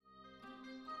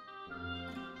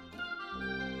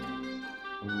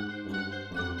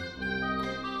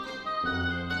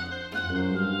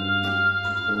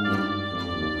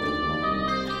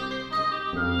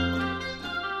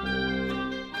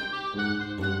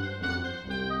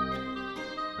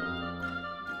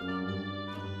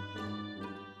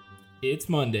It's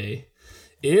Monday.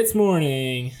 It's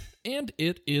morning. And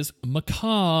it is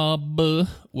macabre.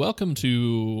 Welcome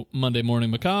to Monday Morning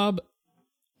Macabre.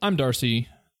 I'm Darcy.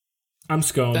 I'm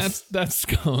Scones. That's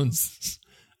Scones.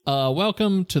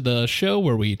 Welcome to the show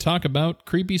where we talk about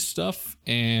creepy stuff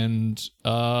and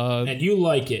you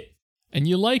like it. And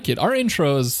you like it. Our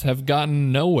intros have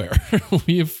gotten nowhere.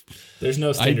 There's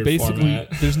no standard format.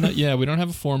 We don't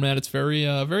have a format. It's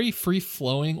very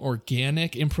free-flowing,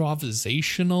 organic,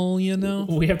 improvisational, you know?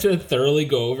 We have to thoroughly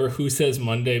go over who says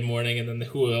Monday morning and then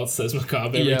who else says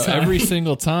macabre every time. Every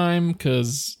single time,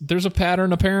 because there's a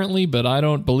pattern apparently, but I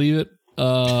don't believe it.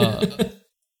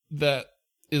 That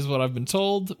is what I've been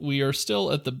told. We are still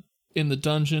in the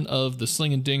dungeon of the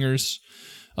Slinging Dingers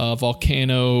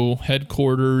volcano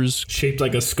headquarters. Shaped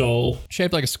like a skull.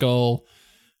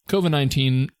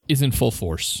 COVID-19 is in full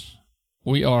force.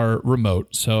 We are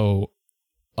remote, so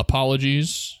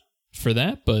apologies for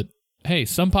that. But hey,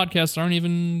 some podcasts aren't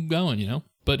even going, you know?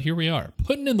 But here we are,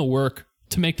 putting in the work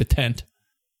to make the tent.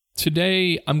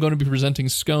 Today, I'm going to be presenting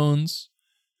Scones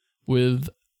I'm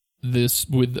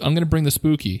going to bring the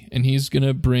spooky, and he's going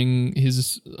to bring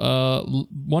his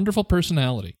wonderful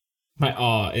personality. My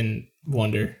awe and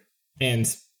wonder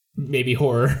and maybe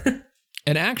horror.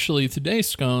 And actually, today,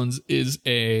 Scones, is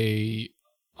this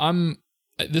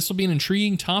will be an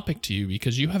intriguing topic to you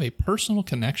because you have a personal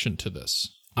connection to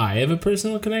this. I have a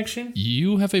personal connection?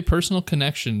 You have a personal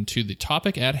connection to the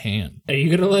topic at hand. Are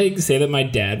you going to say that my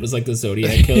dad was like the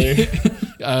Zodiac killer?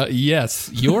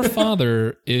 Yes, your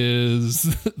father is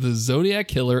the Zodiac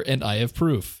killer, and I have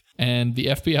proof. And the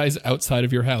FBI is outside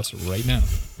of your house right now.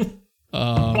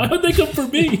 Why would they come for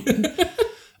me?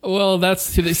 Well, the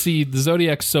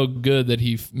Zodiac's so good that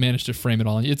he managed to frame it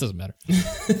all. It doesn't matter.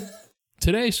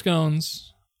 Today,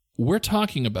 Scones, we're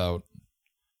talking about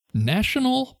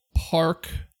National Park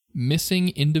missing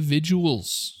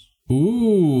individuals.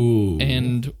 Ooh.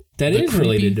 And that is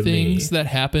related to things that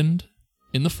happened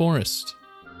in the forest.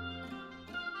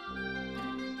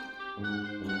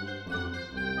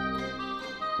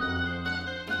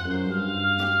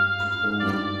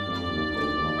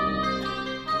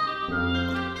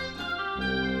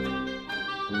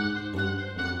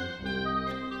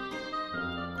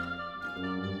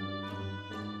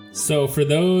 So for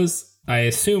those, I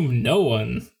assume no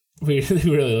one who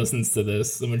really listens to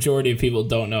this, the majority of people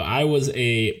don't know, I was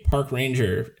a park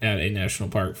ranger at a national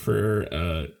park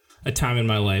for a time in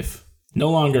my life.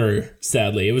 No longer,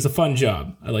 sadly. It was a fun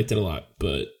job. I liked it a lot,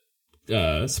 but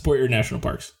support your national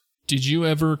parks. Did you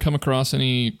ever come across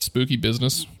any spooky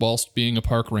business whilst being a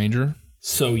park ranger?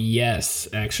 So yes,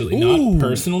 actually. Not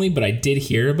personally, but I did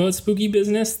hear about spooky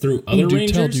business through other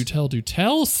rangers. Do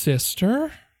tell,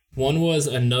 sister. One was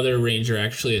another ranger,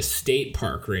 actually a state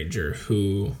park ranger,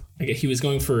 who he was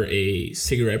going for a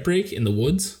cigarette break in the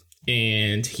woods,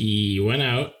 and he went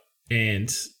out,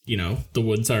 and you know the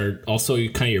woods are also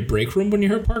kind of your break room when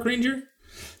you're a park ranger.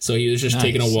 So he was just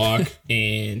taking a walk,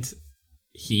 and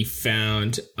he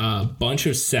found a bunch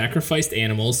of sacrificed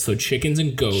animals, so chickens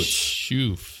and goats,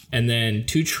 Shoof. And then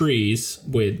 2 trees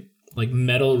with like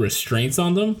metal restraints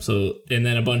on them. And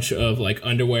then a bunch of like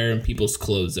underwear and people's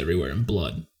clothes everywhere and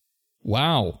blood.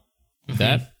 Wow.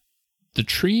 Mm-hmm. The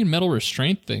tree and metal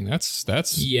restraint thing, that's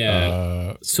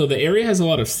yeah. So the area has a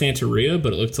lot of Santeria,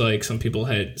 but it looked like some people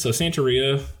had... So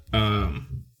Santeria,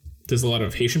 there's a lot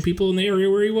of Haitian people in the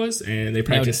area where he was, and they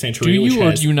practice Santeria. Do you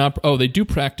or do you not... Oh, they do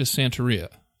practice Santeria.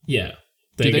 Yeah.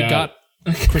 They got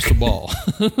crystal ball.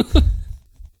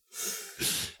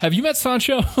 Have you met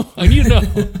Sancho? I need to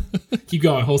know. Keep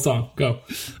going. Whole song. Go.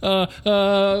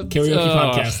 Karaoke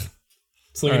podcast.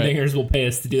 Slinging Dingers will pay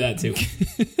us to do that too.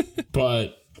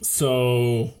 But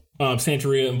so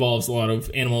Santeria involves a lot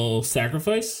of animal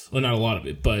sacrifice. Well, not a lot of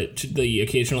it, but the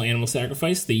occasional animal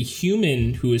sacrifice. The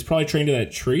human who is probably trained to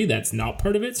that tree, that's not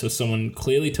part of it. So someone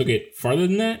clearly took it farther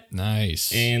than that.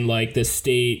 Nice. And like the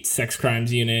state sex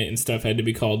crimes unit and stuff had to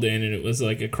be called in, and it was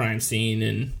like a crime scene,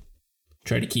 and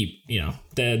tried to keep,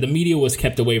 the media was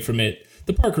kept away from it.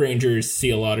 The park rangers see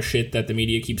a lot of shit that the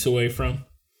media keeps away from.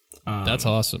 That's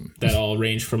awesome. That all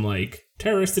range from like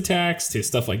terrorist attacks to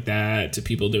stuff like that to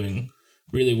people doing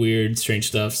really weird, strange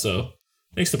stuff. So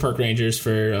thanks to park rangers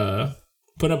for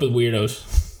putting up with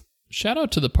weirdos. Shout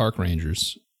out to the park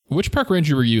rangers. Which park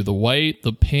ranger were you? The white,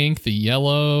 the pink, the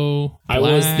yellow? Black? I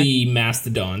was the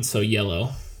mastodon, so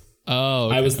yellow. Oh,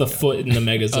 okay, I was the foot in the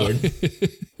Megazord.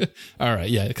 Oh. All right,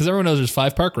 yeah, because everyone knows there's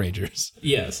 5 park rangers.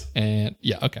 Yes. And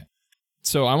yeah, okay.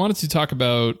 So I wanted to talk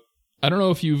about, I don't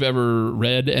know if you've ever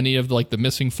read any of the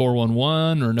Missing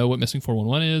 411 or know what Missing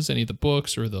 411 is, any of the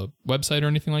books or the website or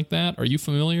anything like that. Are you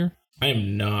familiar? I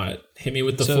am not. Hit me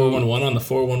with the 411 on the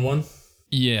 411.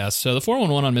 Yeah, so the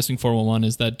 411 on Missing 411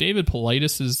 is that David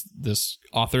Paulides is this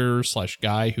author /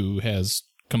 guy who has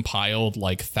compiled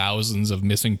like thousands of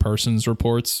missing persons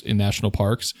reports in national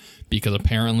parks because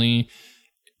apparently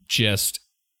just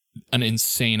an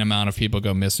insane amount of people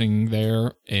go missing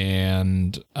there.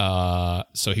 And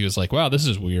so he was like, wow, this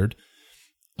is weird.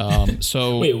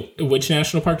 So wait, which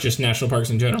national park? Just national parks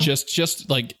in general? Just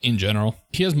like in general.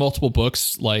 He has multiple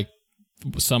books, like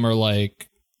some are like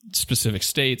specific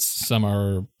states, some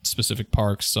are specific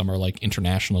parks, some are like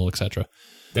international, etc.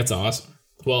 That's awesome.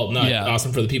 Well, not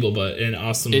awesome for the people, but an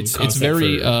awesome it's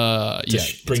very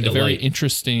it's a very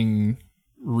interesting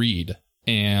read.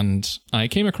 And I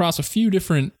came across a few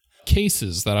different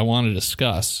cases that I want to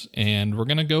discuss, and we're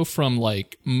going to go from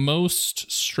like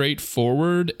most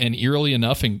straightforward and eerily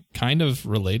enough and kind of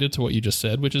related to what you just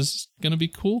said, which is going to be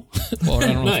cool. Well,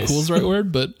 I don't know if cool is the right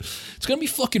word, but it's going to be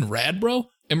fucking rad, bro.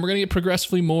 And we're going to get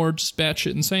progressively more just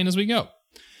batshit insane as we go.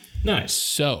 Nice.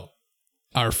 So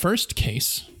our first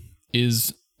case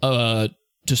is a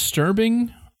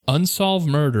disturbing unsolved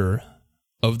murder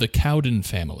of the Cowden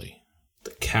family.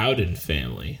 The Cowden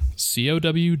family.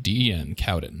 Cowden,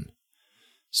 Cowden.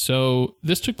 So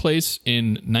this took place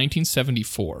in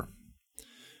 1974.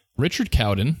 Richard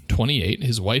Cowden, 28,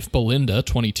 his wife Belinda,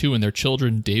 22, and their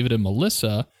children David and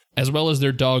Melissa, as well as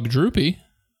their dog Droopy,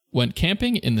 went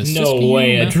camping in the No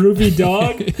way, a Droopy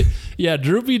dog? Yeah,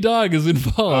 Droopy dog is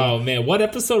involved. Oh man, what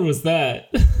episode was that?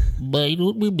 I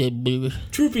don't remember.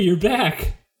 Droopy, you're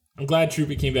back. I'm glad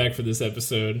Droopy came back for this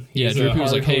episode. Yeah, Droopy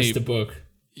was like, hey, to book.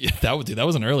 Yeah, that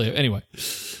was an early. Anyway,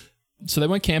 so they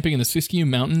went camping in the Siskiyou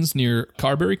Mountains near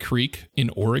Carberry Creek in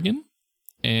Oregon,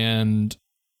 and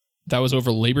that was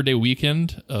over Labor Day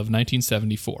weekend of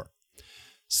 1974.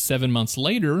 7 months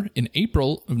later, in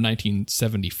April of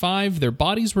 1975, their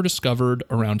bodies were discovered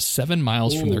around 7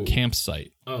 miles from their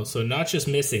campsite. Oh, so not just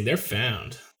missing, they're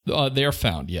found. They are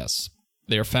found, yes.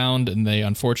 They are found, and they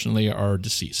unfortunately are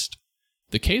deceased.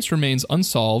 The case remains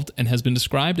unsolved and has been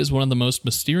described as one of the most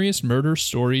mysterious murder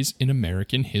stories in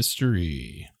American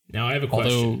history. Now I have a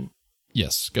question.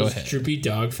 Yes, go ahead. Droopy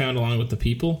Dog found along with the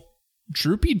people?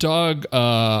 Droopy Dog,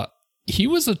 he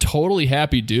was a totally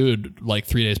happy dude like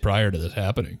 3 days prior to this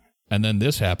happening. And then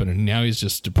this happened, and now he's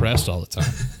just depressed all the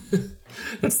time.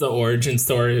 That's the origin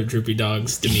story of Droopy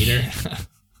Dog's demeanor.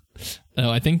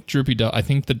 No, I think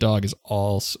the dog is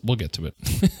all... We'll get to it.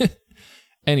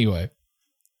 Anyway.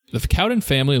 The Cowden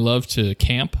family loved to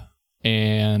camp,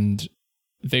 and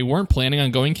they weren't planning on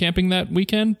going camping that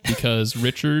weekend because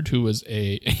Richard, who was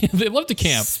they loved to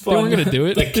camp. They weren't going to do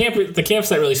it. The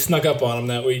campsite really snuck up on them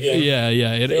that weekend. Yeah.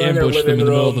 It ambushed them in the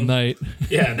middle of the night.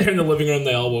 Yeah, they're in the living room.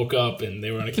 They all woke up, and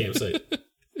they were on a campsite.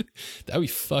 That'd be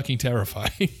fucking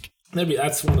terrifying.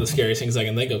 That's one of the scariest things I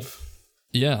can think of.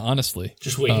 Yeah, honestly.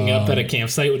 Just waking up at a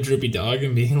campsite with Droopy Dog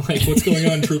and being like, what's going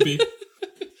on, Droopy?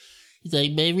 It's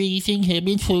like everything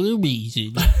happened for a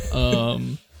reason.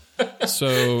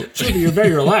 So Droopy, you're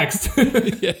very relaxed.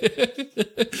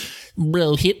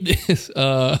 Bro, hit this.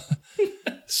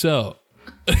 So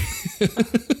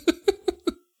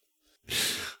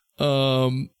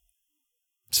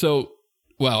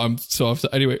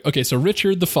anyway, okay, so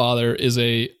Richard the father is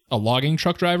a logging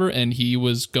truck driver, and he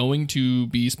was going to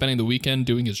be spending the weekend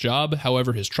doing his job.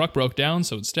 However, his truck broke down,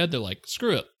 so instead they're like,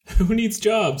 screw it. Who needs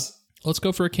jobs? Let's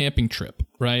go for a camping trip,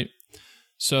 right?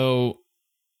 So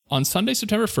on Sunday,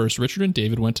 September 1st, Richard and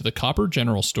David went to the Copper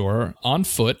General Store on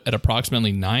foot at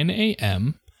approximately 9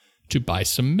 a.m. to buy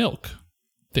some milk.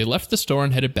 They left the store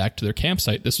and headed back to their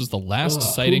campsite. This was the last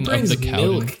sighting of the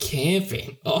Cowden. Milk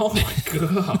camping? Oh my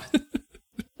god.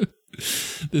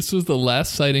 This was the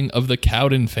last sighting of the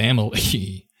Cowden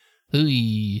family.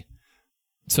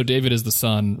 So David is the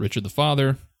son, Richard the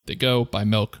father. They go, buy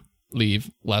milk,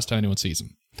 leave. Last time anyone sees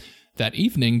him. That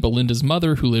evening, Belinda's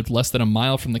mother, who lived less than a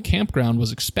mile from the campground,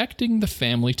 was expecting the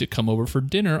family to come over for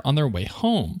dinner on their way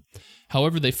home.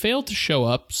 However, they failed to show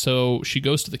up, so she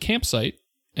goes to the campsite,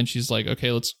 and she's like, okay,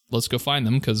 let's go find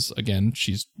them, because, again,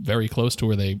 she's very close to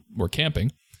where they were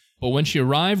camping. But when she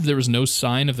arrived, there was no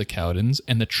sign of the Cowdens,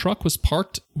 and the truck was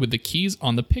parked with the keys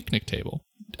on the picnic table.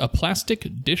 A plastic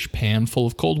dish pan full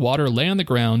of cold water lay on the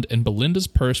ground, and Belinda's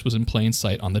purse was in plain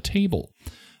sight on the table.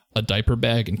 A diaper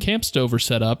bag and camp stove were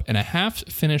set up, and a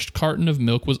half-finished carton of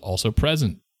milk was also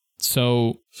present.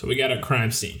 So we got a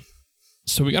crime scene.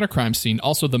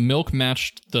 Also, the milk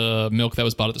matched the milk that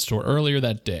was bought at the store earlier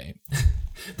that day.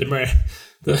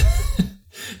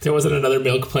 There wasn't another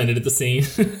milk planted at the scene.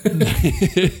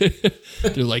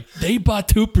 They're like, they bought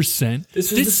 2%.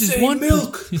 This is one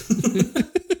milk.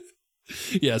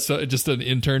 Yeah, so just an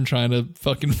intern trying to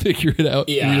fucking figure it out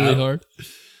really hard.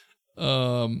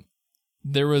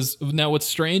 Now what's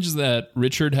strange is that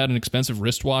Richard had an expensive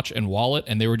wristwatch and wallet,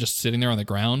 and they were just sitting there on the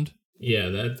ground. Yeah,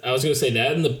 I was going to say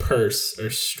that and the purse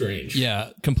are strange. Yeah,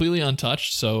 completely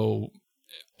untouched, so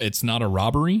it's not a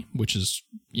robbery, which is,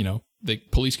 the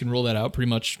police can rule that out pretty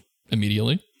much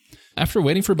immediately. After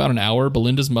waiting for about an hour,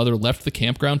 Belinda's mother left the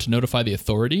campground to notify the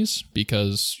authorities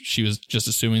because she was just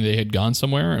assuming they had gone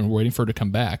somewhere and waiting for her to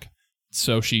come back.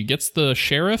 So she gets the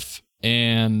sheriff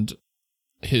and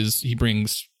he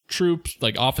brings troops,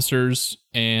 like officers,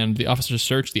 and the officers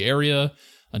search the area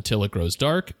until it grows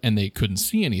dark and they couldn't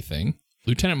see anything.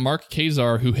 Lieutenant Mark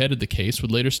Kazar, who headed the case,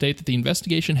 would later state that the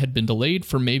investigation had been delayed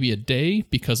for maybe a day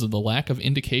because of the lack of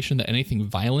indication that anything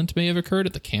violent may have occurred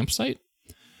at the campsite.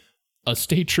 A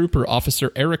state trooper,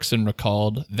 Officer Erickson,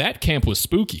 recalled, "That camp was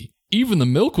spooky. Even the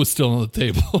milk was still on the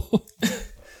table."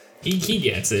 He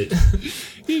gets it.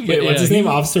 Wait, what's his name?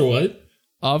 Officer what?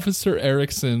 Officer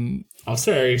Erickson.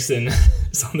 Officer Erickson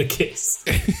is on the case.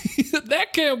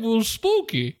 That camp was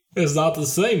spooky. It's not the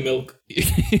same milk.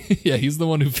 Yeah, he's the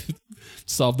one who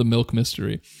solved the milk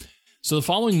mystery. So the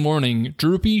following morning,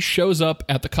 Droopy shows up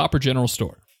at the Copper General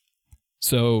Store.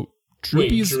 So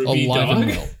Droopy's alive and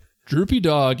well. Droopy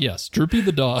dog, yes. Droopy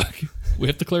the dog. We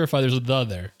have to clarify there's a "the"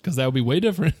 there, because that would be way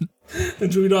different. The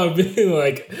Droopy dog being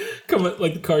like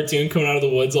the cartoon coming out of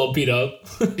the woods all beat up.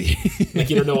 Like,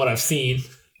 you don't know what I've seen.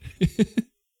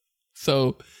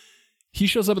 So he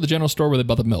shows up at the general store where they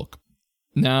bought the milk.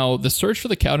 Now, the search for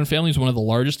the Cowden family is one of the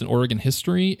largest in Oregon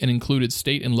history and included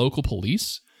state and local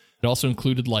police. It also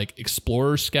included like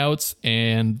explorer scouts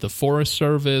and the Forest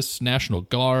Service, National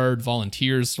Guard,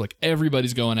 volunteers. Like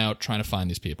everybody's going out trying to find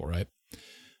these people, right?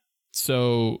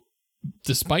 So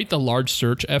despite the large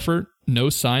search effort, no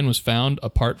sign was found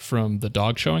apart from the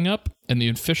dog showing up, and the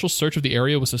official search of the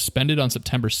area was suspended on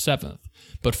September 7th.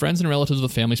 But friends and relatives of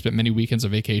the family spent many weekends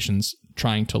and vacations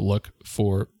trying to look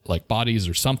for like bodies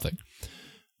or something.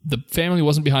 The family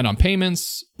wasn't behind on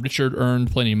payments. Richard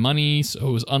earned plenty of money, so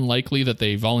it was unlikely that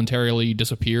they voluntarily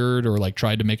disappeared or like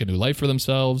tried to make a new life for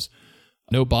themselves.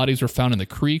 No bodies were found in the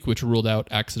creek, which ruled out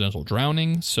accidental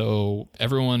drowning, so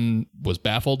everyone was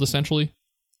baffled essentially.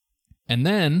 And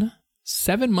then,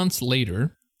 7 months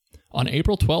later, on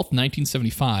April 12th,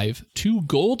 1975, two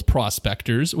gold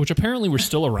prospectors, which apparently were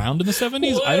still around in the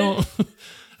 70s. What? I don't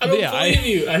believe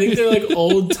you. I think they're like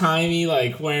old-timey,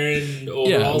 like wearing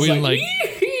overalls.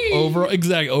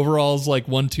 Yeah, overalls, like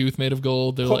one tooth made of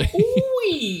gold. They're like,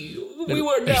 we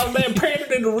were down there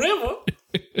painted in the river.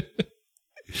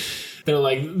 They're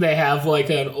like, they have like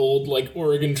an old like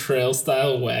Oregon Trail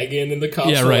style wagon in the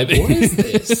cops. Yeah, right. Like, what is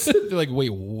this? They're like,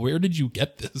 wait, where did you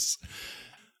get this?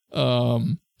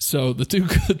 So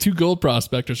the two gold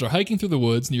prospectors are hiking through the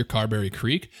woods near Carberry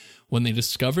Creek when they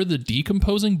discover the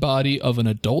decomposing body of an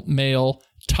adult male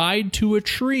tied to a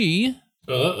tree.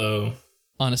 Uh-oh.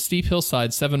 On a steep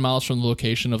hillside 7 miles from the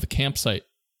location of the campsite.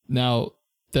 Now,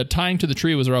 the tying to the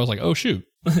tree was where I was like, oh, shoot.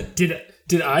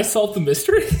 Did I solve the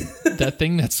mystery? That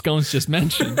thing that Scones just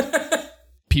mentioned.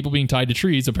 People being tied to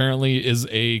trees apparently is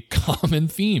a common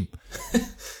theme.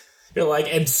 You're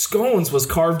like, and Scones was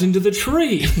carved into the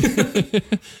tree.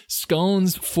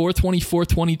 Scones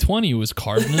 4/24/2020 was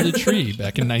carved into the tree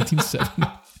back in 1970.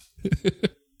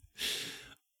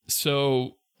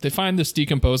 So they find this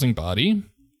decomposing body.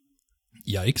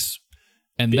 Yikes.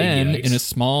 And big then yikes. In a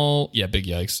small, big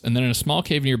yikes. And then in a small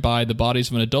cave nearby, the bodies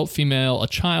of an adult female, a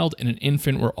child, and an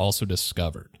infant were also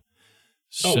discovered.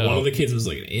 Oh, one of the kids was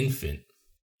like an infant.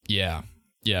 Yeah.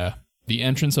 The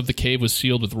entrance of the cave was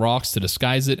sealed with rocks to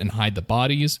disguise it and hide the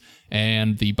bodies,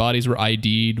 and the bodies were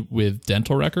ID'd with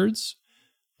dental records.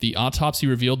 The autopsy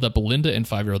revealed that Belinda and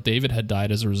 5-year-old David had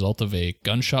died as a result of a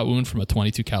gunshot wound from a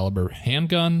 .22 caliber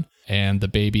handgun, and the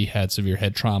baby had severe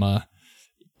head trauma.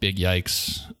 Big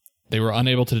yikes. They were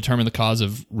unable to determine the cause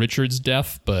of Richard's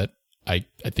death, but I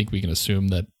think we can assume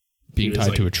that being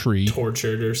tied to a tree.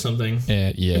 Tortured or something.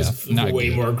 Yeah. It's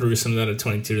way more gruesome than a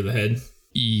 22 to the head.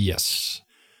 Yes.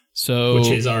 So, which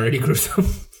is already gruesome.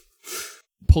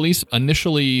 Police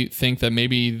initially think that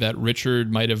maybe that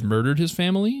Richard might have murdered his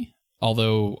family,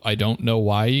 although I don't know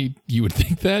why you would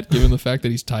think that, given the fact that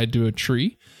he's tied to a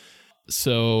tree.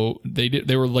 So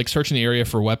they were like searching the area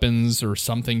for weapons or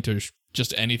something, to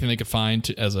just anything they could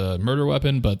find as a murder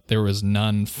weapon, but there was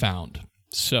none found.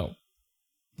 So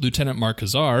Lieutenant Mark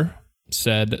Kazar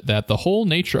said that the whole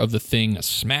nature of the thing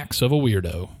smacks of a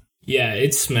weirdo. Yeah,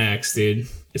 it smacks, dude.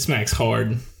 It smacks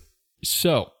hard.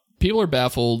 So people are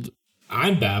baffled.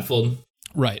 I'm baffled.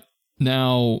 Right.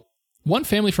 Now, one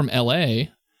family from LA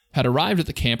had arrived at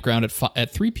the campground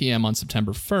at 3 p.m. on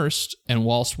September 1st, and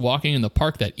whilst walking in the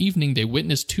park that evening, they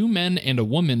witnessed two men and a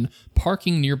woman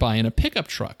parking nearby in a pickup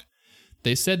truck.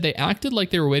 They said they acted like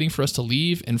they were waiting for us to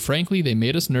leave, and frankly, they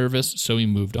made us nervous, so we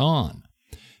moved on.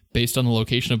 Based on the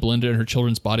location of Belinda and her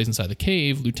children's bodies inside the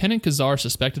cave, Lieutenant Kazar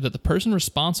suspected that the person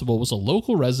responsible was a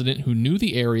local resident who knew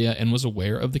the area and was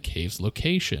aware of the cave's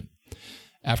location.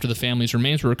 After the family's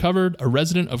remains were recovered, a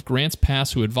resident of Grants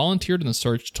Pass who had volunteered in the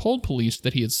search told police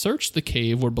that he had searched the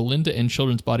cave where Belinda and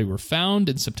children's body were found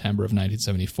in September of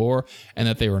 1974 and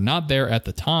that they were not there at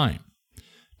the time.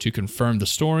 To confirm the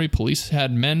story, police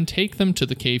had men take them to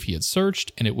the cave he had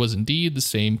searched, and it was indeed the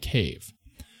same cave.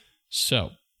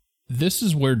 So, this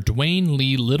is where Dwayne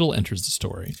Lee Little enters the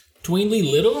story. Dwayne Lee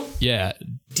Little? Yeah.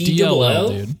 DLL,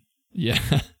 dude. Yeah.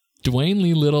 Dwayne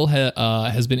Lee Little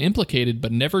has been implicated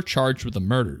but never charged with the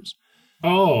murders.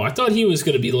 Oh, I thought he was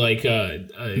going to be like a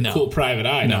cool private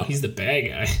eye. No, he's the bad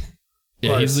guy.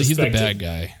 Yeah, he's the bad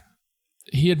guy.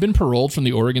 He had been paroled from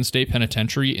the Oregon State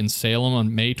Penitentiary in Salem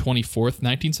on May 24th,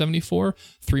 1974,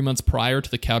 3 months prior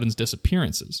to the Cowdens'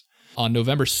 disappearances. On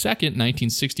November 2nd,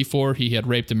 1964, he had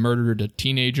raped and murdered a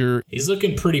teenager. He's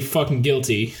looking pretty fucking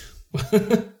guilty,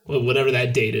 whatever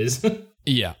that date is.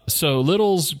 Yeah. So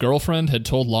Little's girlfriend had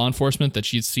told law enforcement that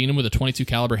she had seen him with a .22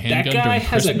 caliber handgun during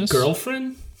Christmas. That guy has a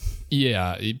girlfriend?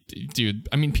 Yeah, dude.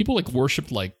 I mean, people like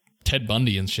worshipped like Ted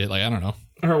Bundy and shit. Like, I don't know.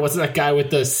 Or what's that guy with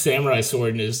the samurai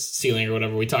sword in his ceiling or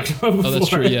whatever we talked about before? Oh, that's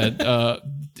true. Yeah.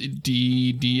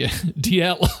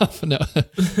 Dyatlov. No.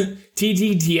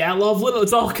 D.D. Dyatlov. Little.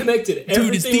 It's all connected. Dude,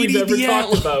 everything we've ever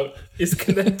talked about is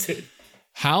connected.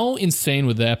 How insane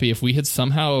would that be if we had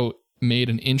somehow made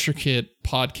an intricate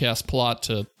podcast plot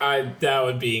to... That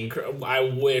would be incredible.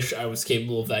 I wish I was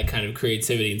capable of that kind of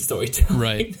creativity and storytelling.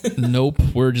 Right. Nope.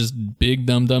 We're just big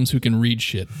dum-dums who can read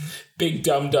shit. Big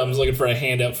dum-dums looking for a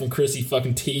handout from Chrissy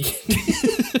fucking Teigen.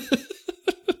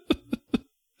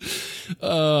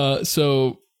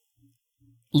 So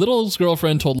Little's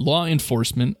girlfriend told law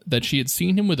enforcement that she had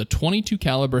seen him with a .22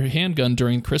 caliber handgun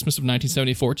during Christmas of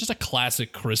 1974. Just a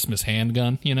classic Christmas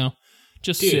handgun, you know?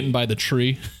 Just sitting by the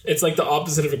tree. It's like the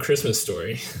opposite of A Christmas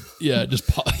Story. Yeah,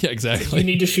 yeah, exactly. You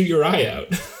need to shoot your eye out.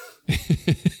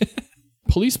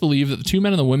 Police believe that the two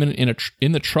men and the women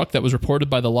in the truck that was reported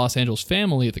by the Los Angeles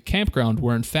family at the campground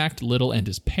were in fact Little and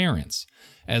his parents,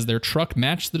 as their truck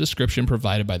matched the description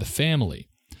provided by the family.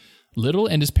 Little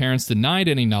and his parents denied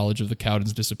any knowledge of the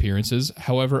Cowdens' disappearances.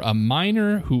 However, a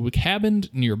miner who cabined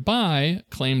nearby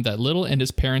claimed that Little and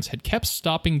his parents had kept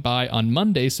stopping by on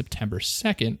Monday, September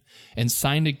 2nd, and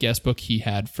signed a guest book he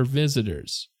had for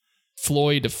visitors.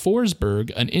 Floyd Forsberg,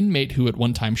 an inmate who at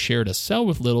one time shared a cell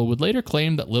with Little, would later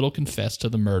claim that Little confessed to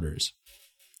the murders.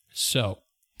 So,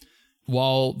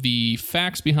 while the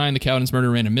facts behind the Cowdens' murder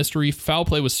remain a mystery, foul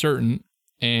play was certain,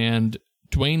 and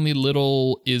Dwayne Lee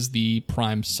Little is the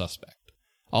prime suspect,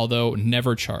 although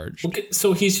never charged. Okay,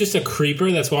 so he's just a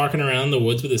creeper that's walking around the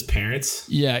woods with his parents?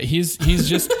 Yeah, he's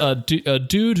just a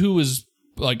dude who was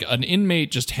like an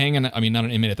inmate just hanging... I mean, not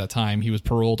an inmate at that time. He was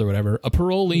paroled or whatever. A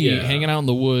parolee hanging out in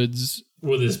the woods.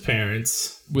 With his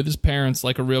parents. With his parents,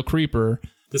 like a real creeper.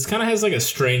 This kind of has like a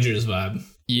Stranger's vibe.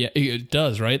 Yeah, it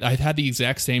does, right? I had the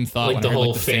exact same thought like when the I heard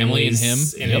whole like, the family and him.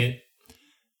 It.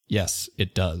 Yes,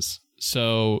 it does.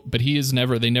 So, but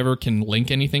they never can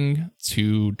link anything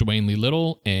to Dwayne Lee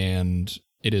Little, and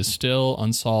it is still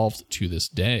unsolved to this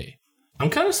day.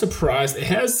 I'm kind of surprised. It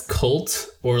has cult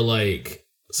or like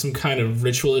some kind of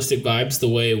ritualistic vibes the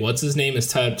way what's-his-name is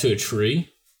tied up to a tree.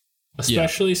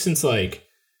 Especially since like,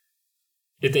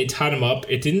 if they tied him up,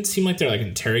 it didn't seem like they're like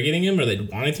interrogating him or they'd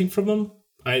want anything from him.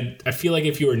 I feel like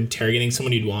if you were interrogating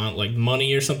someone, you'd want like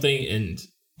money or something, and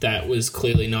that was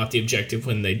clearly not the objective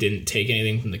when they didn't take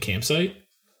anything from the campsite.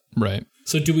 Right.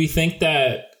 So do we think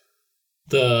that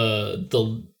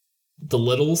the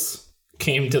Littles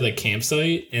came to the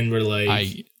campsite and were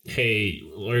like, hey,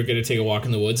 we're going to take a walk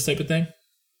in the woods type of thing?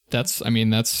 That's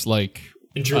like...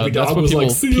 And Droopy Dog was like,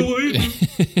 see you later.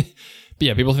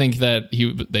 Yeah, people think that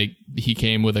he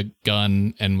came with a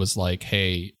gun and was like,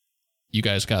 hey, you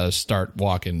guys got to start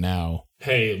walking now.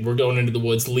 Hey, we're going into the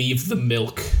woods. Leave the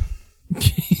milk.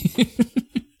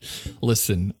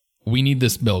 Listen, we need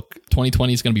this milk.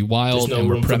 2020 is going to be wild. There's no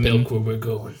room for milk where we're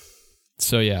going.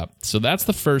 So yeah, so that's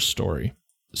the first story.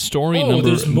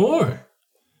 There's more.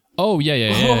 Oh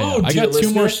yeah. I got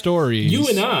two more stories. You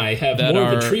and I have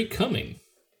more of a treat coming.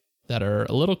 That are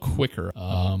a little quicker.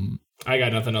 I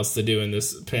got nothing else to do in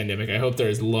this pandemic. I hope they're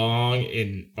as long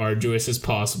and arduous as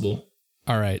possible.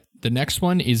 All right. The next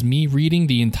one is me reading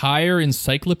the entire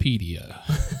encyclopedia.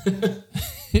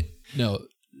 No,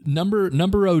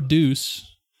 number deuce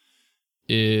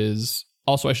is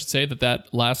also, I should say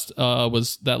that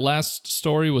last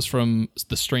story was from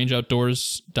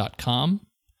thestrangeoutdoors.com.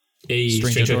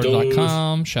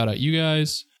 Strangeoutdoors.com. Shout out you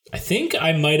guys. I think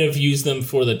I might have used them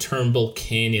for the Turnbull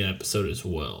Canyon episode as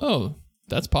well. Oh,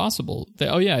 that's possible.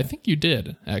 I think you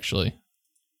did, actually.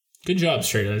 Good job,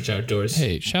 Straight Edge Outdoors.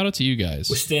 Hey, shout out to you guys.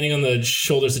 We're standing on the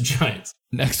shoulders of giants.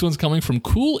 Next one's coming from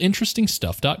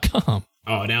coolinterestingstuff.com.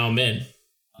 Oh, now I'm in.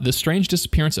 The strange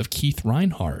disappearance of Keith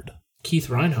Reinhard. Keith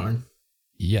Reinhard?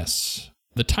 Yes.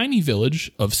 The tiny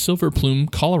village of Silver Plume,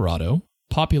 Colorado,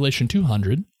 population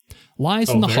 200, lies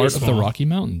in the heart of the Rocky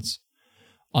Mountains.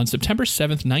 On September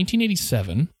 7th,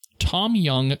 1987, Tom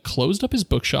Young closed up his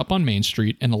bookshop on Main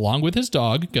Street and, along with his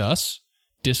dog, Gus,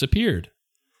 disappeared.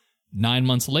 9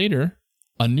 months later,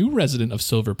 a new resident of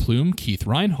Silver Plume, Keith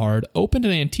Reinhard, opened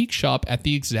an antique shop at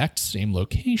the exact same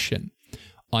location.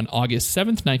 On August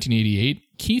 7th, 1988,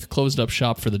 Keith closed up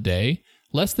shop for the day.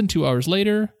 Less than 2 hours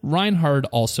later, Reinhard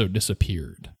also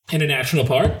disappeared. In a national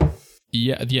park?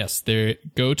 Yes, they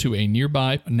go to a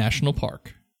nearby national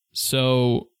park.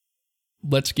 So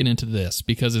let's get into this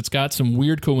because it's got some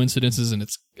weird coincidences and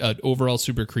it's an overall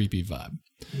super creepy vibe.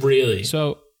 Really?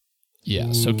 So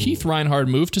Keith Reinhard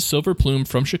moved to Silver Plume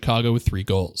from Chicago with 3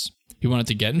 goals. He wanted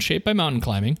to get in shape by mountain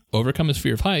climbing, overcome his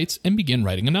fear of heights, and begin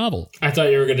writing a novel. I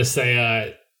thought you were going to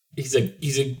say he's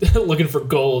looking for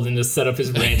gold and to set up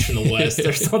his ranch in the West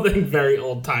or something very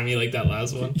old-timey like that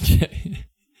last one.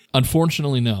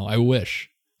 Unfortunately, no. I wish.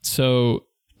 So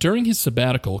during his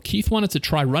sabbatical, Keith wanted to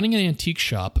try running an antique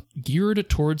shop geared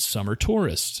towards summer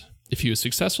tourists. If he was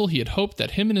successful, he had hoped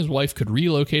that him and his wife could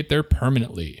relocate there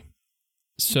permanently.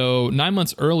 So 9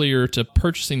 months earlier to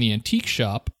purchasing the antique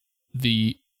shop,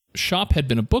 the shop had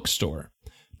been a bookstore.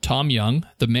 Tom Young,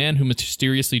 the man who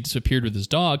mysteriously disappeared with his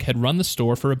dog, had run the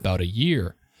store for about a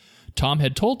year. Tom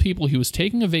had told people he was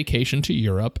taking a vacation to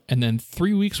Europe, and then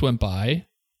 3 weeks went by.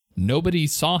 Nobody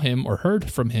saw him or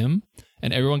heard from him,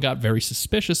 and everyone got very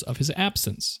suspicious of his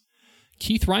absence.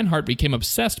 Keith Reinhard became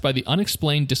obsessed by the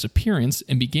unexplained disappearance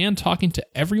and began talking to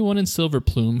everyone in Silver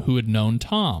Plume who had known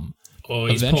Tom. Oh,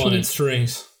 he's pulling at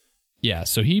strings. Yeah,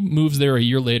 so he moves there a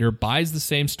year later, buys the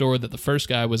same store that the first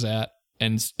guy was at,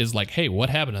 and is like, hey, what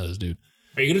happened to this dude?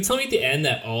 Are you going to tell me at the end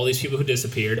that all these people who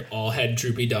disappeared all had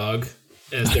Droopy Dog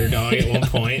as their dog at one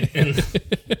point? And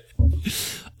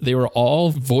they were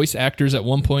all voice actors at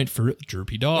one point for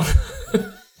Droopy Dog.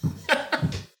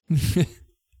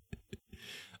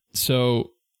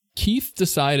 So Keith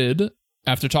decided,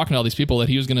 after talking to all these people, that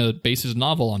he was going to base his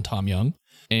novel on Tom Young,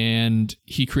 and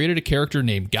he created a character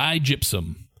named Guy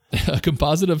Gypsum, a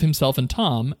composite of himself and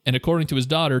Tom, and according to his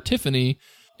daughter, Tiffany,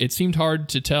 it seemed hard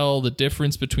to tell the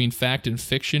difference between fact and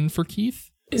fiction for Keith.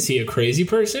 Is he a crazy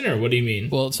person, or what do you mean?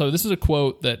 Well, so this is a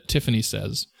quote that Tiffany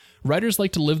says. Writers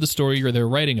like to live the story they're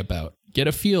writing about, get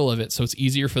a feel of it so it's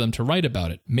easier for them to write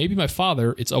about it. Maybe my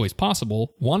father, it's always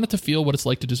possible, wanted to feel what it's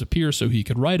like to disappear so he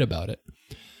could write about it.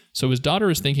 So his daughter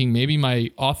is thinking maybe my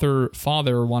author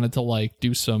father wanted to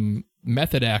do some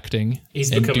method acting.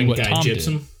 He's and becoming do what Guy Tom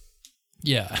Gypsum. Did.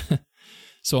 Yeah.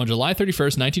 So on July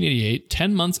 31st, 1988,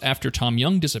 10 months after Tom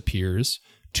Young disappears,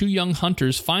 2 young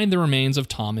hunters find the remains of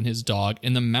Tom and his dog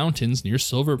in the mountains near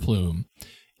Silver Plume.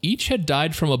 Each had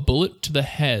died from a bullet to the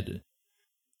head.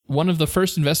 One of the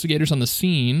first investigators on the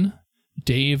scene,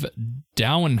 Dave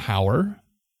Dauenhauer,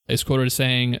 is quoted as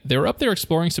saying, they were up there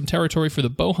exploring some territory for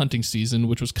the bow hunting season,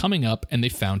 which was coming up, and they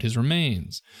found his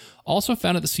remains. Also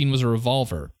found at the scene was a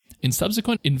revolver. In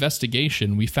subsequent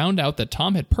investigation, we found out that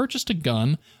Tom had purchased a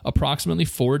gun approximately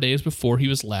 4 days before he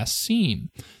was last seen.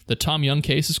 The Tom Young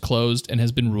case is closed and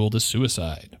has been ruled a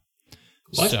suicide.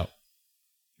 What? So,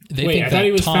 I thought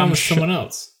he was found with someone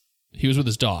else. He was with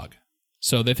his dog.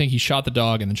 So they think he shot the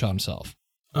dog and then shot himself.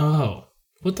 Oh.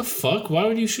 What the fuck? Why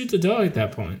would you shoot the dog at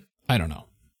that point? I don't know.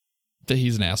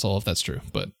 He's an asshole if that's true.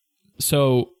 But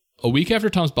so a week after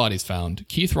Tom's body's found,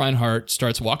 Keith Reinhard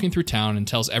starts walking through town and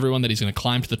tells everyone that he's going to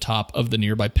climb to the top of the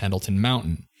nearby Pendleton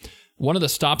Mountain. One of the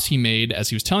stops he made as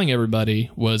he was telling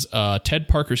everybody was Ted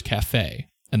Parker's Cafe.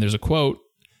 And there's a quote,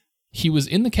 he was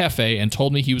in the cafe and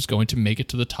told me he was going to make it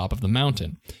to the top of the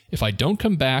mountain. If I don't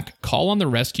come back, call on the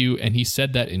rescue, and he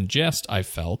said that in jest, I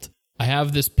felt. I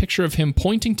have this picture of him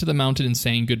pointing to the mountain and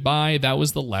saying goodbye. That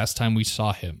was the last time we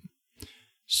saw him.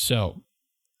 So,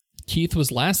 Keith was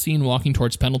last seen walking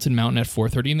towards Pendleton Mountain at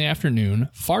 4:30 in the afternoon,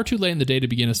 far too late in the day to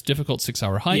begin a difficult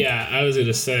 6-hour hike. Yeah, I was going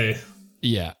to say.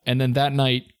 Yeah, and then that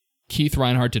night, Keith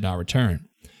Reinhard did not return.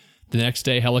 The next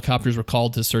day, helicopters were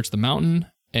called to search the mountain,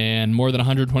 and more than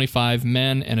 125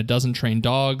 men and a dozen trained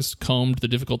dogs combed the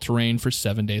difficult terrain for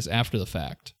 7 days after the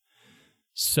fact.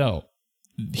 So,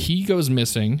 he goes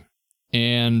missing,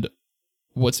 and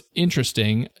what's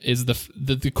interesting is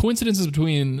the coincidences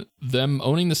between them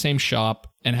owning the same shop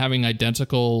and having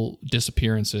identical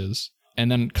disappearances And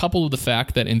then coupled with the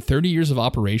fact that in 30 years of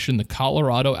operation, the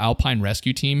Colorado Alpine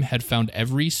Rescue Team had found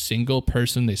every single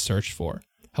person they searched for.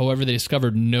 However, they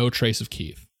discovered no trace of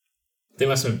Keith. They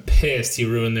must have been pissed he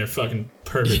ruined their fucking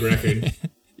perfect record.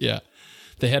 Yeah.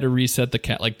 They had to reset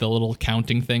the little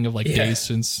counting thing of days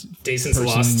since person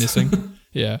lost. missing.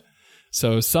 Yeah.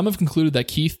 So some have concluded that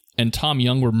Keith and Tom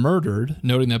Young were murdered,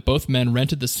 noting that both men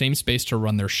rented the same space to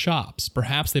run their shops.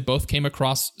 Perhaps they both came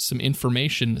across some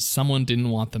information someone didn't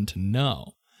want them to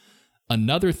know.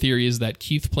 Another theory is that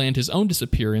Keith planned his own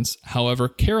disappearance. However,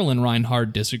 Carolyn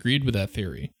Reinhardt disagreed with that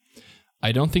theory.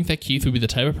 I don't think that Keith would be the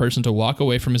type of person to walk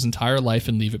away from his entire life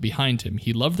and leave it behind him.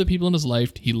 He loved the people in his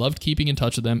life. He loved keeping in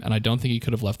touch with them, and I don't think he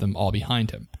could have left them all behind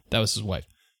him. That was his wife.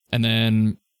 And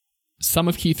then some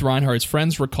of Keith Reinhardt's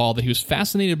friends recall that he was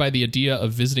fascinated by the idea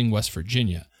of visiting West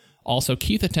Virginia. Also,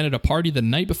 Keith attended a party the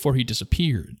night before he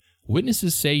disappeared.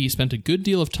 Witnesses say he spent a good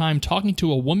deal of time talking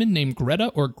to a woman named Greta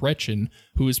or Gretchen,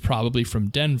 who is probably from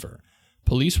Denver.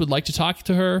 Police would like to talk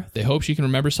to her. They hope she can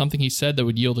remember something he said that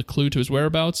would yield a clue to his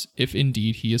whereabouts, if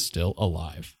indeed he is still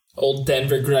alive. Old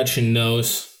Denver Gretchen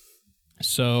knows.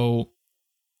 So,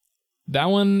 that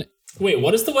one... Wait,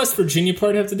 what does the West Virginia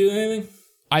part have to do with anything?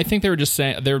 I think they were just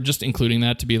including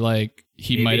that to be like,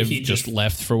 he might have just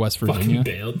left for West Virginia. Fucking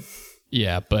bailed.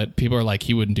 Yeah, but people are like,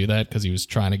 he wouldn't do that because he was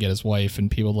trying to get his wife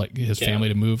and people like his family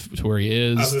to move to where he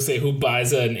is. I was going to say, who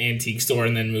buys an antique store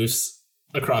and then moves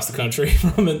across the country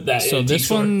from that So this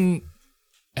store? one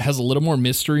has a little more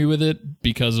mystery with it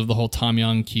because of the whole Tom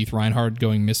Young, Keith Reinhardt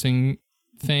going missing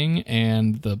thing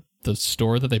and the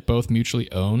store that they both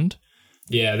mutually owned.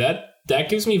 Yeah, that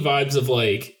gives me vibes of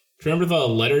like, remember the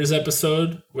Letters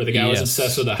episode where the guy was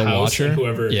obsessed with a house and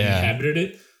whoever inhabited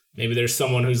it? Maybe there's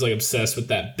someone who's like obsessed with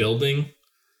that building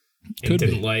and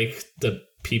didn't like the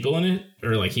people in it,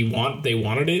 or like they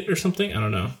wanted it or something. I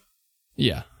don't know.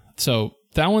 Yeah. So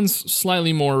that one's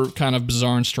slightly more kind of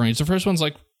bizarre and strange. The first one's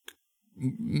like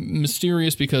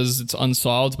mysterious because it's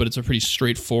unsolved, but it's a pretty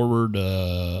straightforward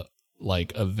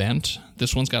event.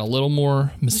 This one's got a little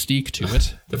more mystique to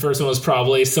it. The first one was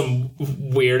probably some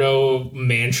weirdo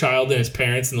man-child and his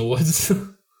parents in the woods.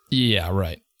 Yeah,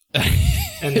 right.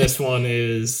 And this one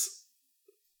is...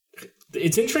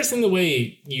 It's interesting the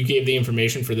way you gave the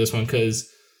information for this one, because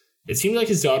it seemed like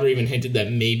his daughter even hinted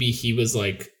that maybe he was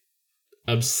like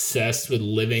obsessed with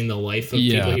living the life of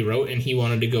people he wrote, and he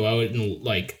wanted to go out and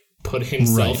like put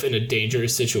himself in a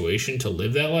dangerous situation to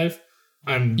live that life.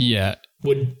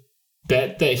 Would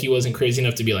bet that he wasn't crazy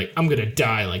enough to be like, I'm gonna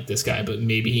die like this guy, but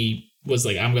maybe he was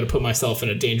like, I'm gonna put myself in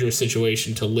a dangerous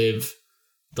situation to live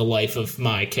the life of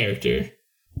my character.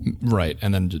 Right,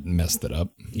 and then messed it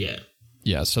up.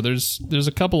 Yeah, so there's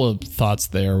a couple of thoughts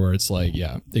there where it's like,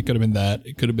 yeah, it could have been that.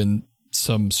 It could have been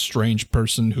some strange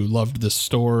person who loved this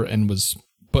store and was...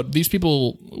 But these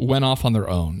people went off on their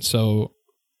own, so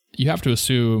you have to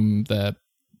assume that...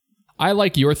 I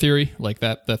like your theory, like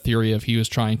that theory of he was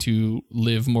trying to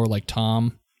live more like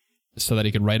Tom so that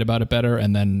he could write about it better,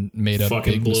 and then made a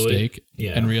big mistake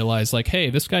and realized, like, hey,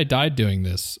 this guy died doing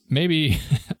this. Maybe...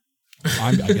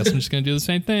 I guess I'm just going to do the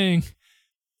same thing.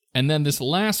 And then this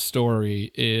last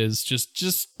story is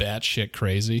just batshit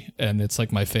crazy. And it's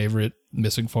like my favorite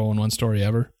missing 411 story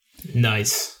ever.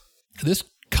 Nice. This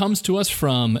comes to us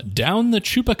from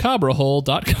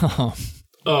downthechupacabrahole.com.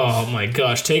 Oh my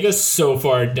gosh. Take us so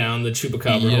far down the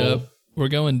Chupacabra hole. We're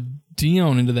going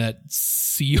down into that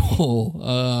sea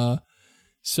hole.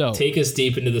 So take us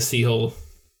deep into the sea hole.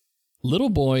 Little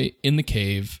boy in the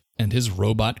cave and his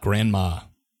robot grandma.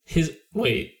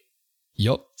 Wait.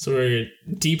 Yup. So we're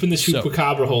deep in the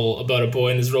Chupacabra hole about a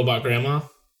boy and his robot grandma?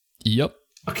 Yup.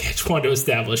 Okay, I just wanted to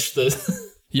establish this.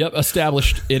 Yep,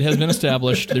 established. It has been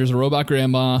established. There's a robot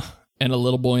grandma and a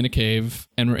little boy in a cave,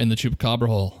 and we're in the Chupacabra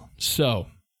hole. So,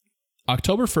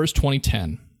 October 1st,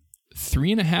 2010,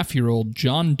 3.5-year-old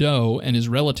John Doe and his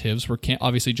relatives were...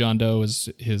 Obviously, John Doe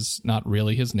is not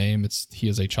really his name. He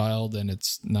is a child, and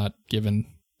it's not given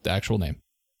the actual name.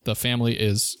 The family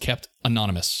is kept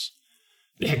anonymous.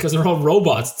 Yeah, because they're all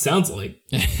robots, it sounds like.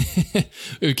 Can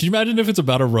you imagine if it's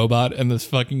about a robot and this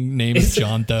fucking name is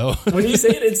John Doe? When you say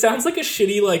it, it sounds like a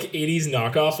shitty, like, 80s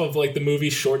knockoff of, like, the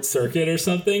movie Short Circuit or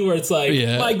something, where it's like,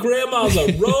 my grandma's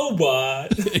a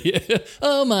robot.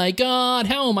 Oh my god,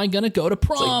 how am I gonna go to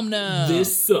prom now?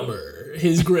 This summer,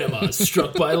 his grandma's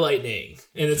struck by lightning.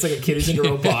 And it's like a kid who's into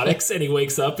robotics, and he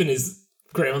wakes up and his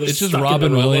grandmother's It's just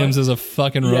Robin Williams as a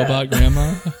fucking robot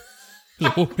grandma.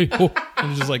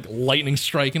 And just like lightning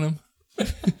striking him.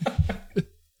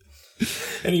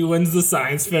 And he wins the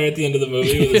science fair at the end of the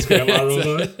movie with his grandma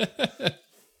robot.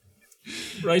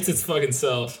 Writes its fucking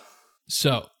self.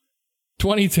 So,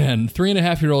 2010,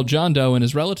 3.5-year-old John Doe and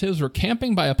his relatives were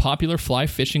camping by a popular fly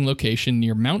fishing location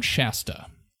near Mount Shasta.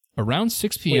 Around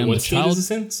 6 p.m., Wait, what state is this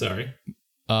in? Sorry.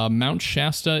 Mount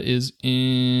Shasta is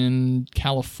in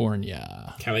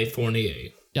California. California.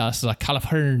 Yeah, this is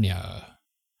California.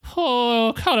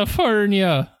 Oh,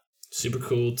 California. Super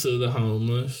cool to the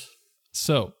homeless.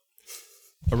 So,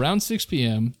 around 6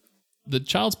 p.m., the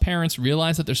child's parents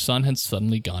realized that their son had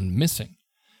suddenly gone missing.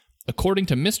 According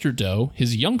to Mr. Doe,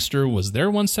 his youngster was there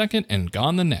 1 second and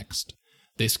gone the next.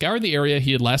 They scoured the area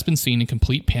he had last been seen in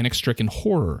complete panic-stricken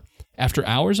horror. After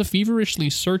hours of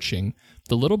feverishly searching,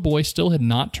 the little boy still had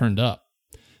not turned up.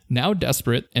 Now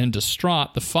desperate and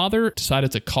distraught, the father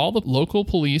decided to call the local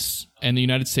police and the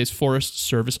United States Forest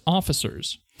Service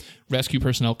officers. Rescue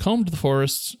personnel combed the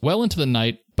forests well into the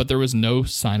night, but there was no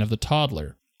sign of the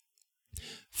toddler.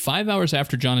 5 hours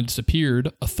after John had disappeared,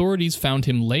 authorities found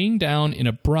him laying down in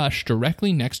a brush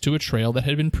directly next to a trail that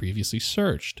had been previously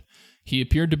searched. He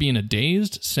appeared to be in a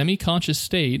dazed, semi-conscious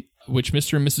state, which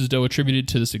Mr. and Mrs. Doe attributed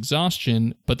to this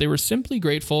exhaustion, but they were simply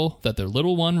grateful that their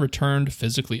little one returned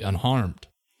physically unharmed.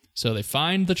 So they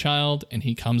find the child, and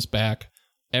he comes back.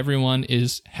 Everyone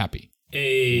is happy.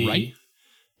 Right?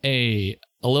 A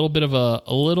little bit of a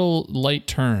little light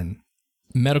turn.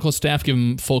 Medical staff give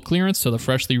him full clearance, so the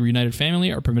freshly reunited family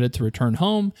are permitted to return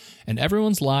home, and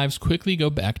everyone's lives quickly go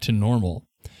back to normal.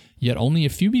 Yet only a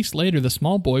few weeks later, the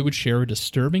small boy would share a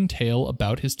disturbing tale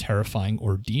about his terrifying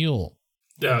ordeal.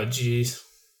 Oh, jeez.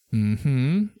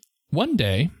 One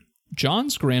day,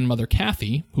 John's grandmother,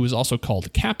 Kathy, who is also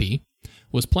called Cappy,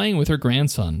 was playing with her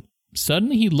grandson.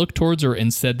 Suddenly, he looked towards her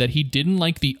and said that he didn't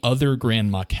like the other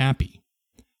grandma, Cappy.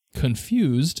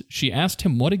 Confused, she asked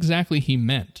him what exactly he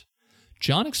meant.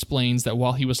 John explains that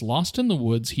while he was lost in the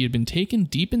woods, he had been taken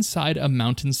deep inside a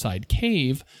mountainside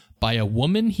cave by a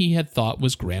woman he had thought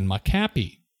was Grandma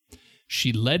Cappy.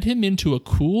 She led him into a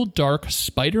cool, dark,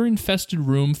 spider-infested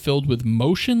room filled with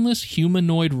motionless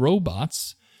humanoid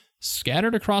robots.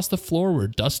 Scattered across the floor were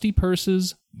dusty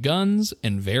purses, guns,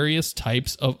 and various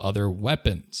types of other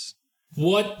weapons.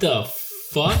 What the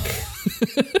fuck?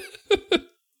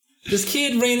 This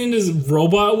kid ran into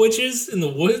robot witches in the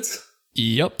woods?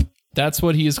 Yep. That's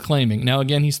what he is claiming. Now,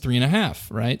 again, he's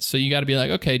 3.5, right? So you got to be like,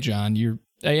 okay, John,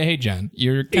 hey, John,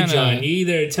 you're kind of... Hey, John, you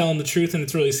either telling the truth and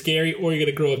it's really scary, or you're going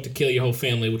to grow up to kill your whole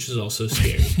family, which is also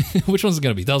scary. Which one's it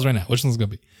going to be? Tell us right now. Which one's it going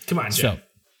to be? Come on, John.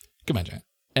 Come on, John.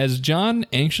 As John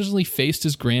anxiously faced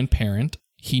his grandparent,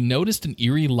 he noticed an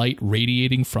eerie light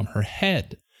radiating from her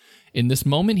head. In this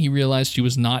moment, he realized she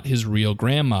was not his real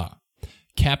grandma.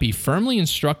 Cappy firmly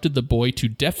instructed the boy to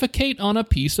defecate on a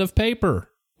piece of paper.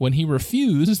 When he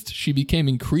refused, she became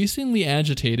increasingly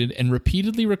agitated and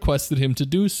repeatedly requested him to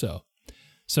do so.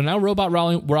 So now Robot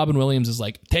Robin Williams is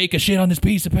like, take a shit on this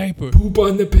piece of paper. Poop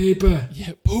on the paper.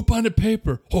 Yeah, poop on the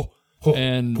paper.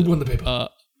 And poop on the paper.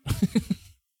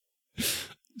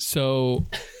 So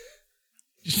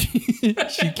she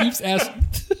keeps asking...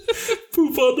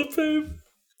 Poop on the paper.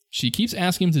 She keeps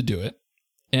asking him to do it.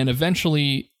 And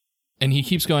eventually... And he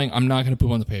keeps going, I'm not going to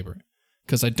poop on the paper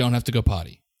because I don't have to go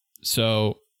potty.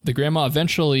 So the grandma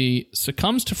eventually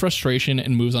succumbs to frustration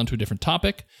and moves on to a different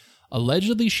topic.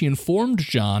 Allegedly, she informed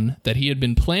John that he had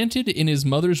been planted in his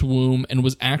mother's womb and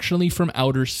was actually from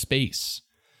outer space.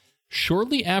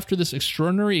 Shortly after this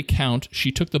extraordinary account,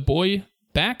 she took the boy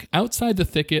back outside the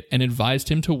thicket and advised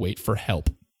him to wait for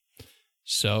help.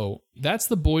 So that's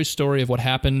the boy's story of what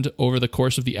happened over the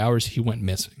course of the hours he went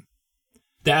missing.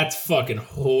 That's fucking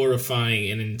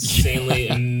horrifying and insanely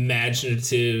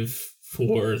imaginative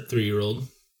for a 3-year-old.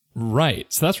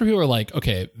 Right. So that's where people are like,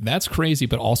 okay, that's crazy,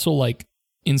 but also like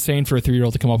insane for a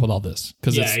 3-year-old to come up with all this.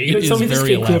 Because yeah, you're going to tell me this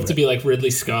kid grew up to be like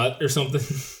Ridley Scott or something?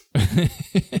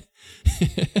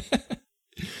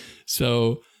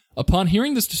 So upon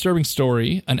hearing this disturbing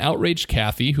story, an outraged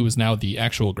Kathy, who is now the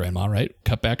actual grandma, right?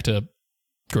 Cut back to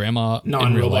grandma in real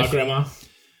non-robot life. grandma.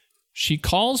 She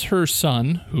calls her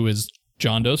son, who is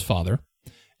John Doe's father,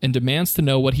 and demands to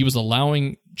know what he was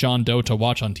allowing John Doe to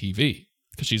watch on TV.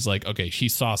 Because she's like, okay, she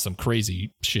saw some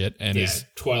crazy shit and is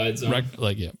Twilight Zone.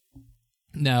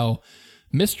 Now,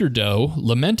 Mr. Doe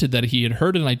lamented that he had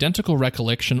heard an identical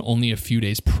recollection only a few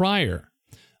days prior.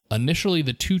 Initially,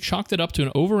 the two chalked it up to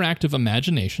an overactive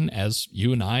imagination, as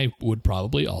you and I would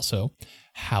probably also.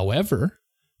 However,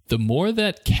 the more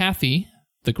that Kathy,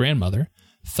 the grandmother,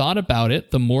 thought about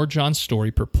it, the more John's story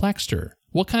perplexed her.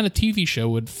 What kind of TV show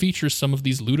would feature some of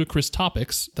these ludicrous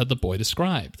topics that the boy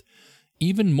described?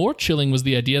 Even more chilling was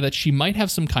the idea that she might have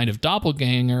some kind of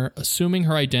doppelganger, assuming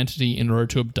her identity in order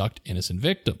to abduct innocent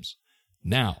victims.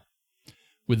 Now,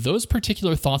 With those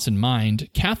particular thoughts in mind,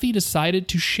 Kathy decided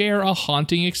to share a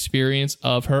haunting experience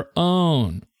of her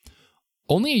own.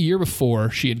 Only a year before,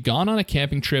 she had gone on a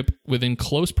camping trip within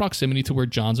close proximity to where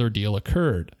John's ordeal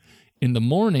occurred. In the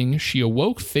morning, she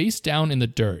awoke face down in the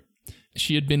dirt.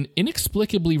 She had been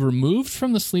inexplicably removed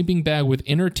from the sleeping bag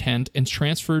within her tent and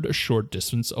transferred a short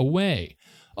distance away.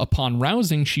 Upon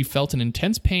rousing, she felt an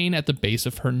intense pain at the base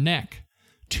of her neck.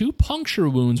 2 puncture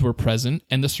wounds were present,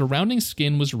 and the surrounding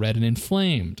skin was red and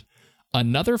inflamed.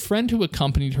 Another friend who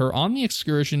accompanied her on the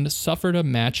excursion suffered a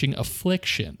matching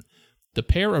affliction. The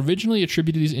pair originally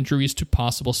attributed these injuries to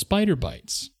possible spider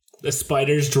bites. The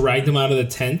spiders dragged them out of the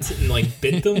tent and like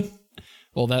bit them.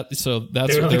 Well, that's They were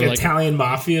what like they're Italian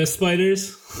mafia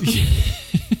spiders.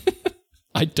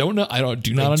 I don't know.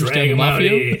 Do not Drag understand them out mafia.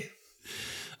 here.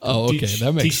 Oh, okay,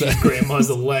 that makes Teach sense. grandma's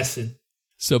a lesson.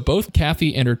 So both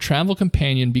Kathy and her travel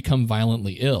companion become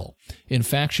violently ill. In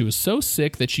fact, she was so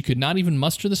sick that she could not even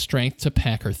muster the strength to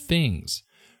pack her things.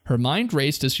 Her mind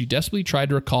raced as she desperately tried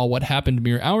to recall what happened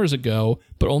mere hours ago,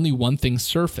 but only one thing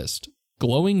surfaced: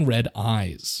 glowing red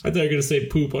eyes. I thought you were going to say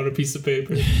poop on a piece of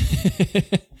paper.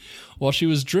 While she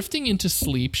was drifting into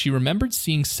sleep, she remembered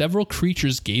seeing several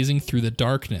creatures gazing through the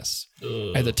darkness.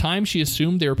 Ugh. At the time, she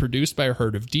assumed they were produced by a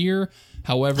herd of deer.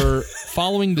 However,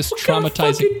 following this What kind of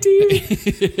traumatizing... fucking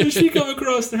deer did she come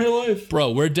across in her life?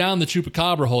 Bro, we're down the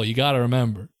chupacabra hole, you gotta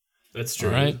remember. That's true.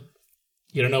 All right?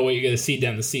 You don't know what you're going to see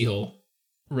down the sea hole.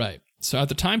 Right. So at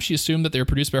the time, she assumed that they were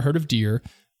produced by a herd of deer,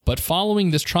 but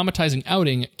following this traumatizing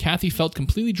outing, Kathy felt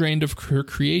completely drained of her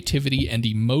creativity and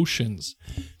emotions.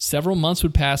 Several months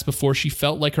would pass before she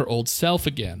felt like her old self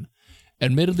again.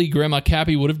 Admittedly, Grandma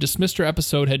Cappy would have dismissed her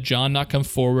episode had John not come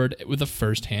forward with a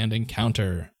first-hand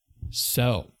encounter.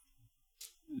 So,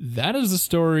 that is the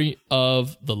story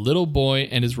of the little boy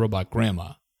and his robot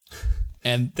grandma.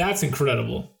 And That's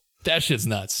incredible. that shit's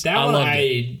nuts. That I one, loved it.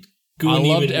 I couldn't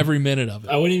loved even- every minute of it.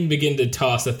 I wouldn't even begin to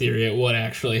toss a theory at what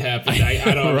actually happened.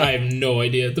 I don't. Right. I have no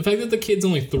idea. The fact that the kid's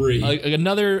only 3. Like,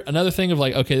 another thing of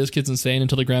like, okay, this kid's insane,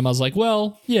 until the grandma's like,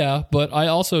 well, yeah, but I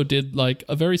also did like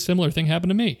a very similar thing happen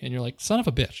to me. And you're like, son of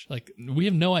a bitch. Like, we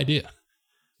have no idea.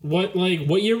 What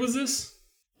year was this?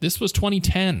 This was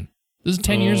 2010. This is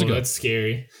 10 years ago. That's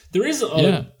scary. There is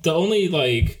Yeah. the only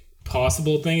like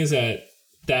possible thing is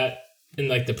that in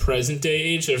like the present day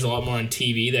age, there's a lot more on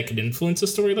TV that could influence a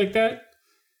story like that.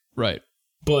 Right.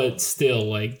 But still,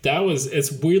 like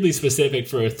it's weirdly specific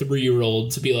for a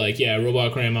 3-year-old to be like, yeah,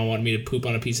 robot grandma wanted me to poop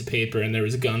on a piece of paper, and there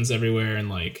was guns everywhere, and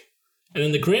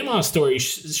then the grandma story,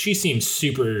 she seems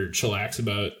super chillax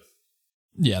about.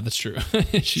 Yeah, that's true.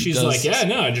 She's like, yeah,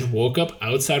 no, I just woke up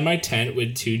outside my tent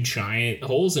with 2 giant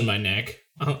holes in my neck,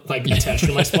 like attached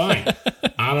to my spine.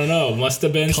 I don't know, must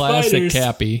have been Classic spiders.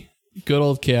 Cappy. Good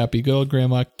old Cappy. Good old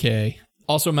Grandma K.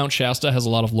 Also, Mount Shasta has a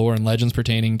lot of lore and legends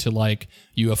pertaining to like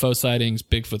UFO sightings,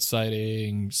 Bigfoot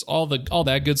sightings, all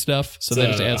that good stuff. So that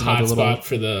just adds another little spot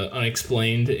for the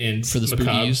unexplained and for the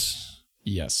macabre. spookies.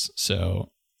 Yes. So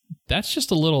that's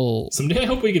just a little. Someday I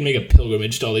hope we can make a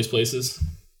pilgrimage to all these places.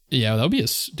 Yeah, that would be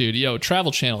dude. Yo,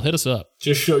 Travel Channel, hit us up.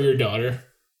 Just show your daughter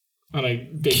on a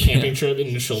big camping trip,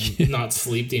 and she'll not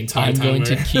sleep the entire I'm time. going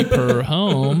to keep her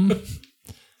home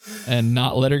and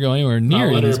not let her go anywhere near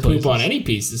not let her these poop places. on any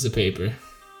pieces of paper.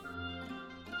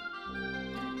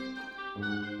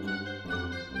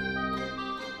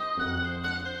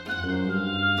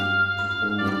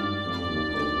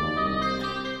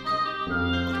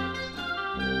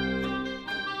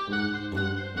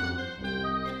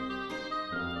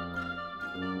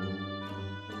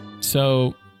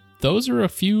 So those are a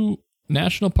few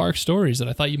national park stories that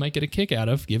I thought you might get a kick out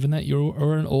of, given that you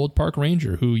are an old park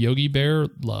ranger who Yogi Bear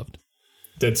loved.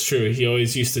 That's true. He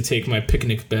always used to take my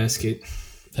picnic basket.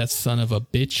 That son of a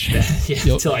bitch.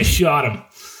 Yeah, until I shot him.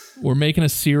 We're making a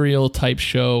serial type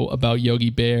show about Yogi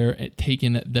Bear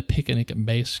taking the picnic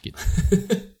basket.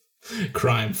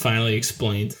 Crime finally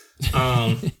explained.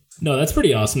 No, that's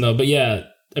pretty awesome though. But yeah,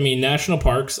 I mean, national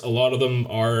parks, a lot of them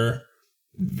are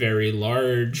very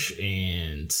large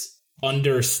and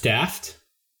understaffed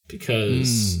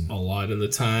because a lot of the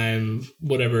time,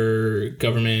 whatever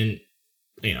government,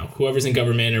 whoever's in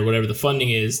government or whatever the funding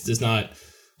is, does not,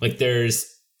 like, there's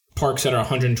parks that are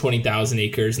 120,000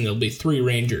 acres and there'll be 3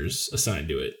 rangers assigned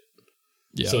to it.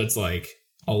 Yeah. So it's like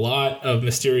a lot of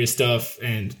mysterious stuff,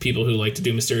 and people who like to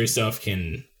do mysterious stuff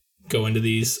can go into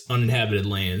these uninhabited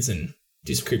lands and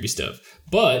do some creepy stuff.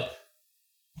 But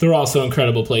they're also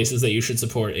incredible places that you should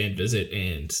support and visit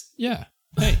and Yeah.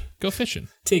 Hey, go fishing.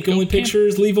 take only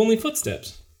pictures, leave only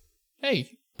footsteps. Hey,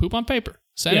 poop on paper.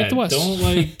 Send it Yeah, to us.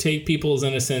 don't take people's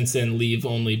innocence and leave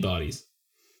only bodies.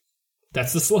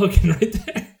 That's the slogan right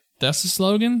there. That's the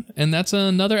slogan, and that's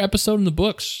another episode in the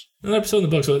books. Another episode in the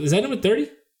books. So is that number 30?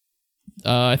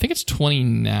 I think it's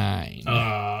 29.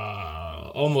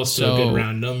 Almost a good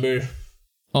round number.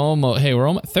 Almost. Hey, we're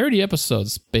almost 30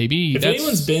 episodes, baby. If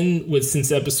anyone's been with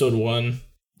since episode 1,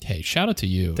 hey, shout out to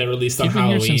you. That released on You've been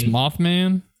Halloween. Here since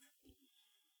Mothman.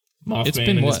 It's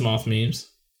been and his moth memes.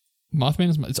 Mothman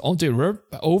is. It's all, dude. We're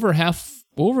over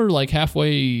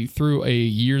halfway through a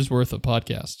year's worth of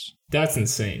podcasts. That's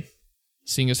insane.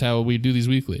 Seeing as how we do these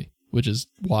weekly, which is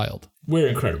wild. We're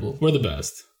incredible. We're the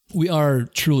best. We are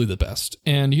truly the best.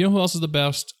 And you know who else is the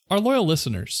best? Our loyal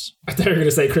listeners. I thought you were going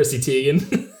to say Chrissy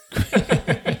Teigen.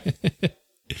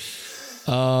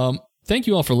 Thank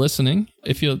you all for listening.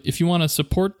 If you want to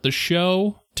support the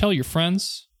show, tell your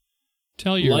friends.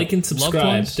 Tell your like and subscribe, loved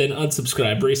ones. then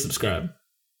unsubscribe, resubscribe.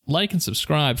 Like and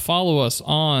subscribe. Follow us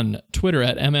on Twitter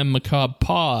at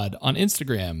MMMacabrePod, on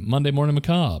Instagram, Monday Morning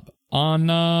Macabre, on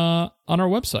our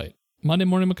website,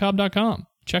 MondayMorningMacabre.com.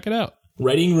 Check it out.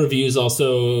 Writing reviews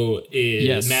also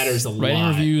matters a lot. Writing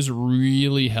reviews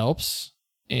really helps.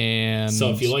 And so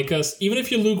if you like us, even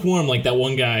if you're lukewarm like that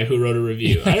one guy who wrote a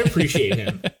review, I appreciate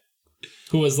him.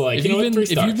 Who was like, 3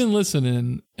 stars. If you've been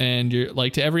listening and you're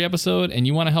like to every episode and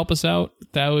you want to help us out,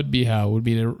 that would be how. It would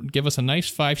be to give us a nice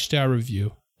 5-star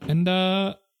review. And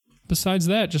besides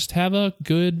that, just have a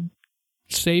good,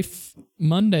 safe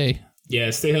Monday. Yeah,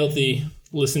 stay healthy.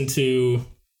 Listen to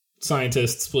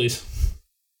scientists, please.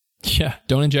 Yeah,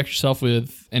 don't inject yourself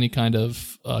with any kind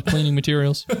of cleaning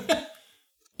materials.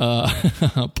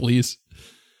 Please.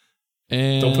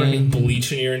 And don't put any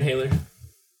bleach in your inhaler.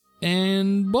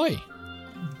 And boy.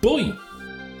 Boy.